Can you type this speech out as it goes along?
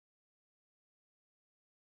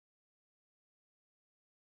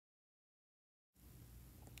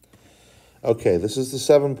Okay, this is the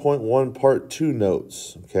 7.1 part 2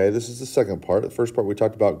 notes. Okay, this is the second part. The first part we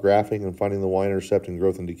talked about graphing and finding the y-intercept and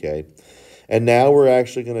growth and decay. And now we're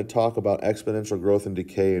actually going to talk about exponential growth and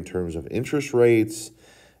decay in terms of interest rates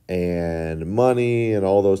and money and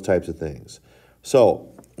all those types of things.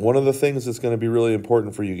 So one of the things that's going to be really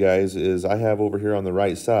important for you guys is I have over here on the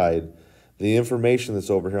right side, the information that's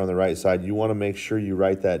over here on the right side, you want to make sure you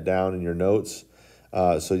write that down in your notes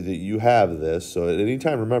so that you have this. So at any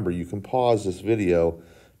time, remember, you can pause this video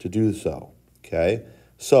to do so, okay?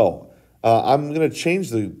 So I'm going to change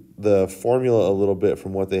the formula a little bit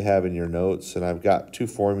from what they have in your notes, and I've got two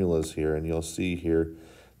formulas here, and you'll see here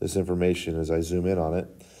this information as I zoom in on it.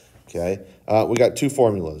 Okay, we got two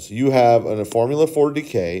formulas. You have a formula for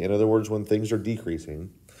decay, in other words, when things are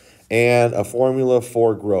decreasing, and a formula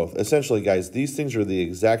for growth. Essentially, guys, these things are the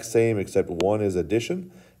exact same except one is addition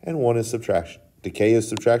and one is subtraction. Decay is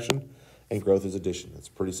subtraction and growth is addition. It's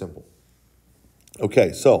pretty simple.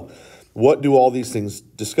 Okay, so what do all these things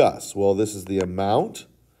discuss? Well, this is the amount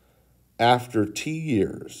after t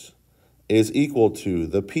years is equal to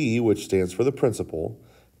the P, which stands for the principal,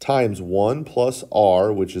 times 1 plus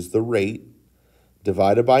R, which is the rate,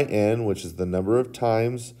 divided by N, which is the number of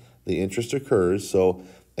times the interest occurs. So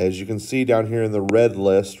as you can see down here in the red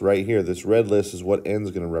list right here, this red list is what N is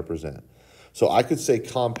going to represent. So I could say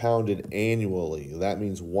compounded annually. That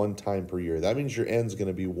means one time per year. That means your N is going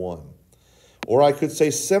to be 1. Or I could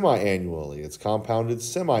say semi-annually. It's compounded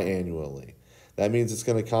semi-annually. That means it's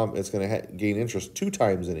going to gain interest 2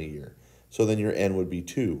 times in a year. So then your N would be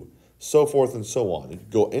 2. So forth and so on. It could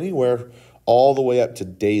go anywhere all the way up to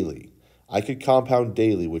daily. I could compound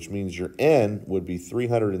daily, which means your N would be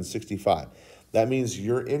 365. That means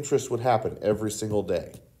your interest would happen every single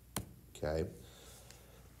day. Okay.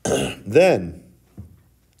 Then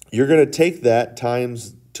you're going to take that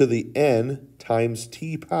times to the N times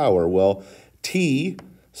T power. Well, T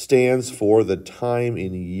stands for the time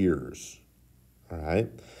in years. All right.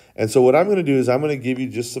 And so what I'm going to do is I'm going to give you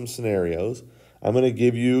just some scenarios. I'm going to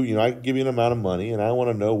give you, I can give you an amount of money, and I want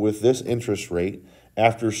to know with this interest rate,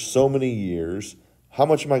 after so many years, how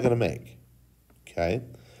much am I going to make? Okay.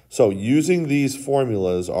 So using these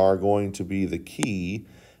formulas are going to be the key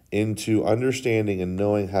into understanding and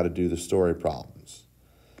knowing how to do the story problems.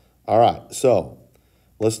 All right. So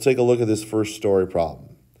let's take a look at this first story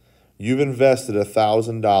problem. You've invested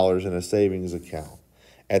 $1,000 in a savings account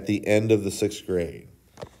at the end of the 6th grade.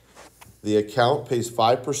 The account pays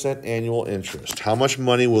 5% annual interest. How much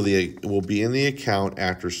money will be in the account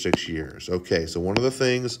after 6 years? Okay, so one of the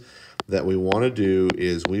things that we want to do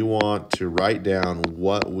is we want to write down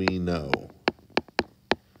what we know.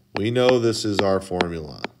 We know this is our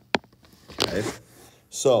formula. Okay,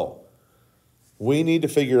 so we need to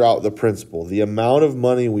figure out the principal, the amount of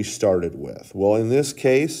money we started with. Well, in this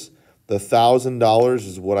case, the $1,000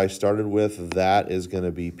 is what I started with. That is going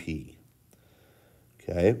to be P.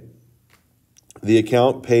 Okay. The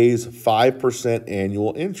account pays 5%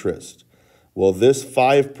 annual interest. Well, this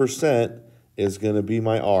 5% is going to be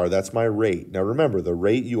my R. That's my rate. Now, remember, the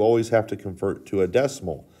rate you always have to convert to a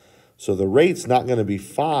decimal. So the rate's not going to be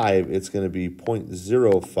 5. It's going to be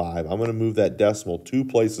 0.05. I'm going to move that decimal 2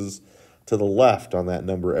 places to the left on that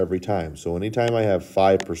number every time. So anytime I have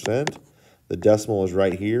 5%, the decimal is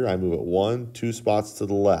right here. I move it 2 spots to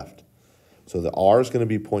the left. So the R is going to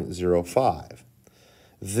be 0.05.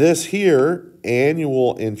 This here,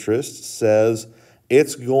 annual interest, says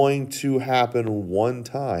it's going to happen 1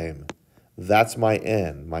 time. That's my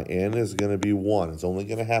N. My N is going to be 1. It's only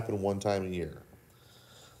going to happen 1 time a year.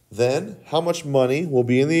 Then, how much money will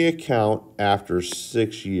be in the account after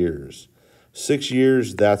 6 years? 6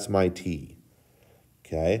 years, that's my T.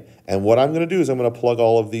 Okay? And what I'm going to do is I'm going to plug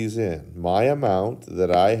all of these in. My amount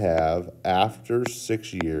that I have after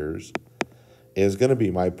 6 years is going to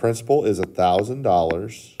be, my principal is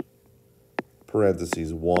 $1,000,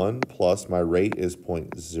 parentheses 1 plus my rate is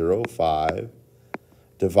 0.05.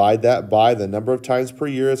 Divide that by the number of times per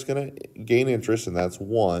year it's going to gain interest, and that's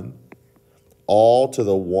 1. All to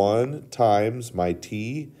the 1 times my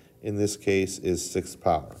T, in this case, is 6th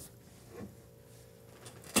power.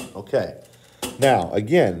 Okay. Now,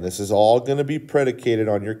 again, this is all going to be predicated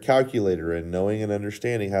on your calculator and knowing and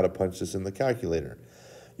understanding how to punch this in the calculator.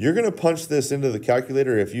 You're going to punch this into the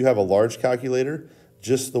calculator, if you have a large calculator,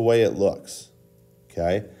 just the way it looks.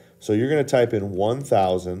 Okay? So you're going to type in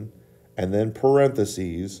 1,000 and then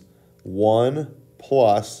parentheses 1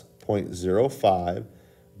 plus 0.05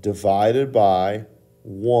 divided by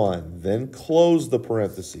 1. Then close the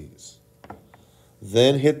parentheses.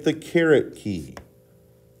 Then hit the caret key,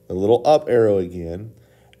 the little up arrow again,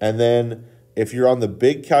 and then If you're on the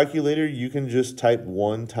big calculator, you can just type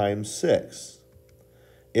 1 times 6.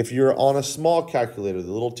 If you're on a small calculator,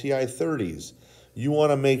 the little TI-30s, you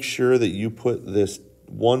want to make sure that you put this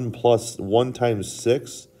 1 times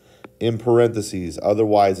 6 in parentheses.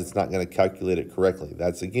 Otherwise, it's not going to calculate it correctly.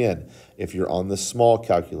 That's, again, if you're on the small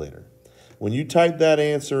calculator. When you type that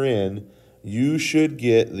answer in, you should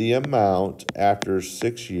get the amount after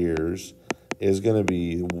 6 years is going to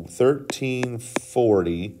be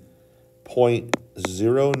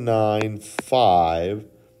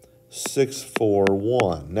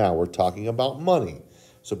 1340.095641. Now, we're talking about money.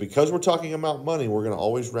 So because we're talking about money, we're going to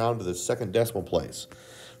always round to the second decimal place.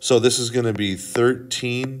 So this is going to be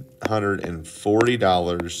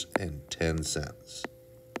 $1,340.10.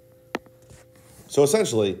 So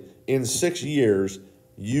essentially, in 6 years,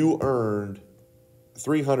 you earned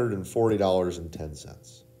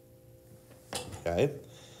 $340.10. Okay?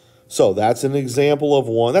 So that's an example of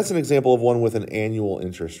one. That's an example of one with an annual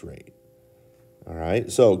interest rate. All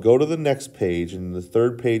right? So go to the next page, and the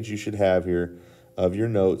third page you should have here of your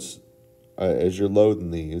notes as you're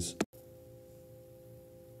loading these.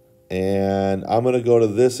 And I'm going to go to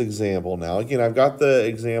this example now. Again, I've got the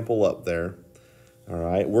example up there. All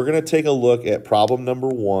right, we're going to take a look at problem number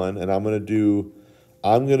 1, and I'm going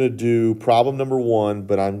to do problem number 1,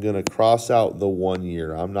 but I'm going to cross out the 1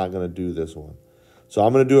 year. I'm not going to do this one. So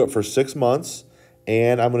I'm going to do it for 6 months,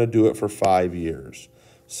 and I'm going to do it for 5 years.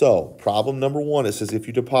 So problem number 1, it says if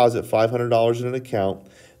you deposit $500 in an account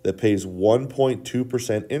that pays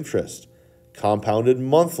 1.2% interest, compounded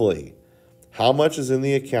monthly, how much is in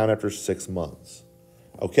the account after 6 months?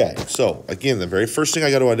 Okay, so again, the very first thing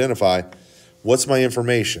I got to identify, what's my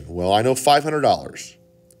information? Well, I know $500.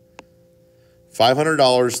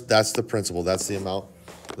 $500, that's the principal. That's the amount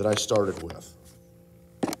that I started with.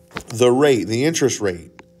 The rate, the interest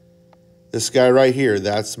rate, this guy right here,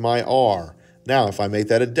 that's my R. Now, if I make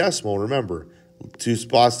that a decimal, remember, 2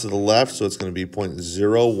 spots to the left, so it's going to be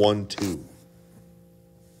 0.012.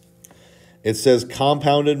 It says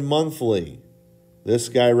compounded monthly. This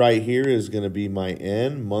guy right here is going to be my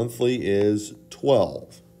N. Monthly is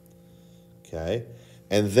 12. Okay.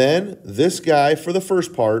 And then this guy for the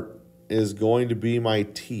first part is going to be my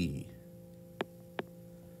T.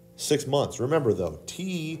 6 months. Remember, though,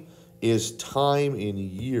 T is time in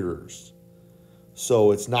years.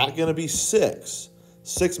 So it's not going to be 6.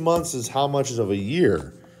 6 months is how much of a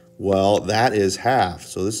year? Well, that is half.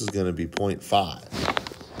 So this is going to be 0.5.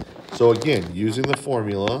 So again, using the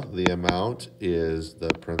formula, the amount is the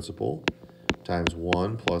principal times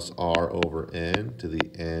 1 plus R over N to the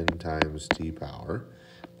N times T power.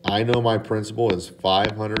 I know my principal is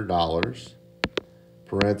 $500,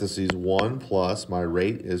 parentheses 1 plus my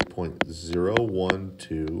rate is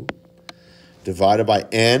 0.012, divided by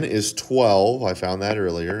N is 12. I found that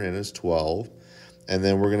earlier, N is 12. And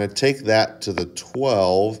then we're going to take that to the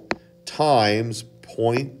 12 times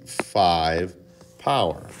 0.5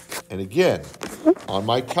 power. And again, on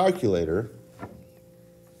my calculator,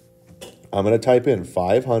 I'm going to type in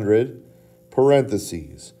 500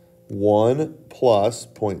 parentheses 1 plus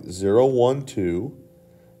 0.012,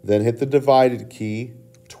 then hit the divided key,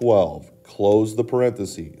 12. Close the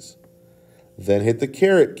parentheses. Then hit the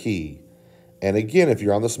caret key. And again, if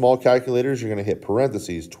you're on the small calculators, you're going to hit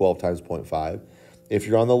parentheses, 12 times 0.5. If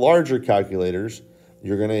you're on the larger calculators,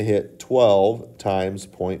 you're going to hit 12 times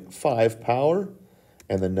 0.5 power.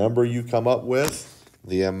 And the number you come up with,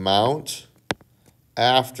 the amount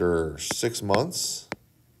after 6 months,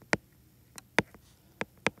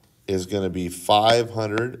 is going to be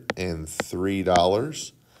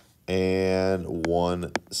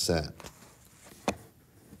 $503.01.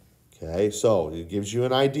 Okay, so it gives you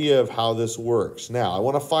an idea of how this works. Now, I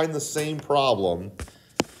want to find the same problem,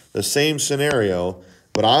 the same scenario,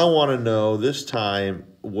 but I want to know this time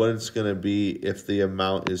what it's going to be if the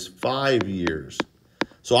amount is 5 years.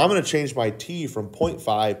 So I'm going to change my T from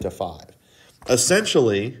 0.5 to 5.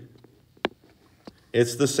 Essentially,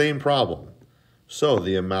 it's the same problem. So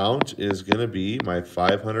the amount is going to be my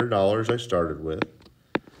 $500 I started with.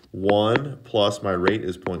 1 plus my rate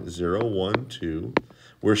is 0.012.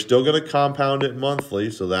 We're still going to compound it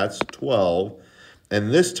monthly, so that's 12.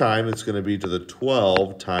 And this time it's going to be to the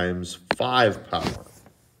 12 times 5 power.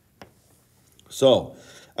 So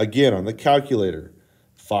again, on the calculator,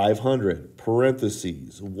 500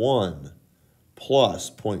 parentheses 1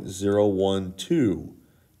 plus 0.012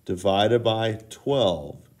 divided by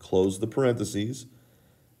 12. Close the parentheses.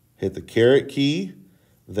 Hit the caret key.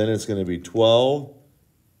 Then it's going to be 12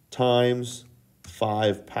 times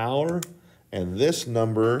 5 power. And this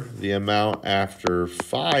number, the amount after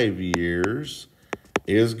 5 years,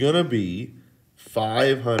 is going to be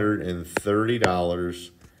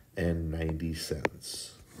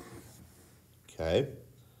 $530.90. Okay.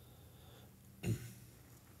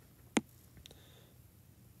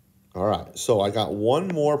 All right, so I got one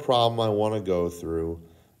more problem I want to go through,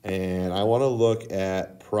 and I want to look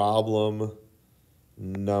at problem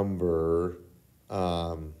number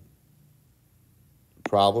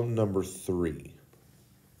 3.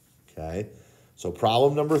 Okay, so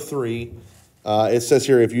problem number 3, it says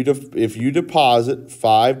here if you deposit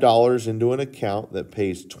 $5 into an account that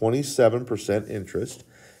pays 27% interest,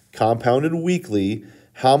 compounded weekly,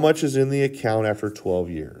 how much is in the account after 12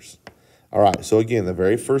 years? All right, so again, the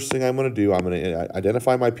very first thing I'm going to do, I'm going to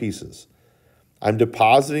identify my pieces. I'm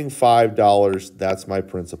depositing $5. That's my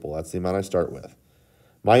principal. That's the amount I start with.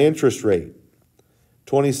 My interest rate,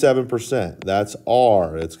 27%. That's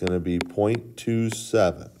R. It's going to be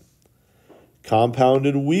 0.27.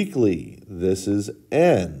 Compounded weekly, this is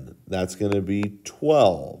N. That's going to be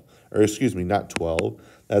 12. Or excuse me, not 12.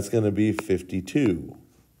 That's going to be 52.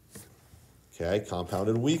 Okay,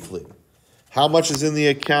 compounded weekly. How much is in the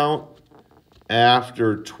account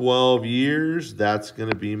after 12 years? That's going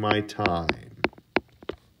to be my time.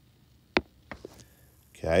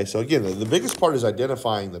 Okay, so again, the biggest part is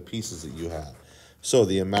identifying the pieces that you have. So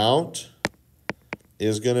the amount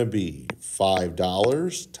is going to be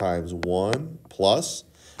 $5 times 1 plus.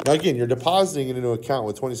 Now again, you're depositing it into an account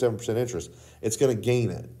with 27% interest. It's going to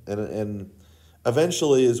gain it. And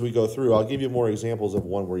eventually, as we go through, I'll give you more examples of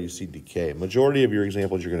one where you see decay. Majority of your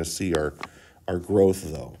examples you're going to see are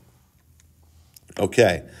growth, though.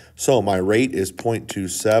 Okay, so my rate is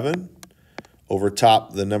 0.27. Over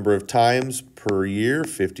top, the number of times per year,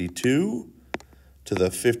 52, to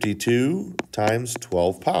the 52 times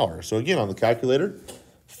 12 power. So again, on the calculator,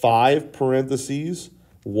 5 parentheses,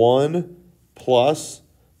 1 plus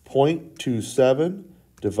 0.27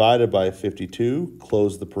 divided by 52,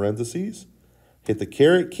 close the parentheses. Hit the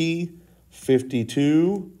caret key,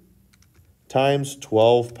 52 times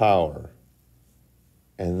 12 power.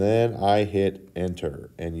 And then I hit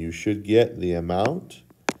enter. And you should get the amount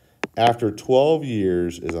after 12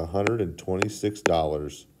 years is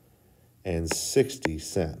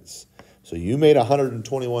 $126.60. So you made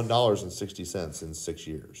 $121.60 in 6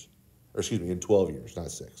 years. Or excuse me, in 12 years,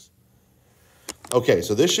 not 6. Okay,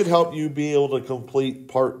 so this should help you be able to complete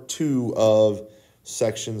part 2 of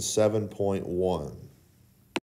section 7.1.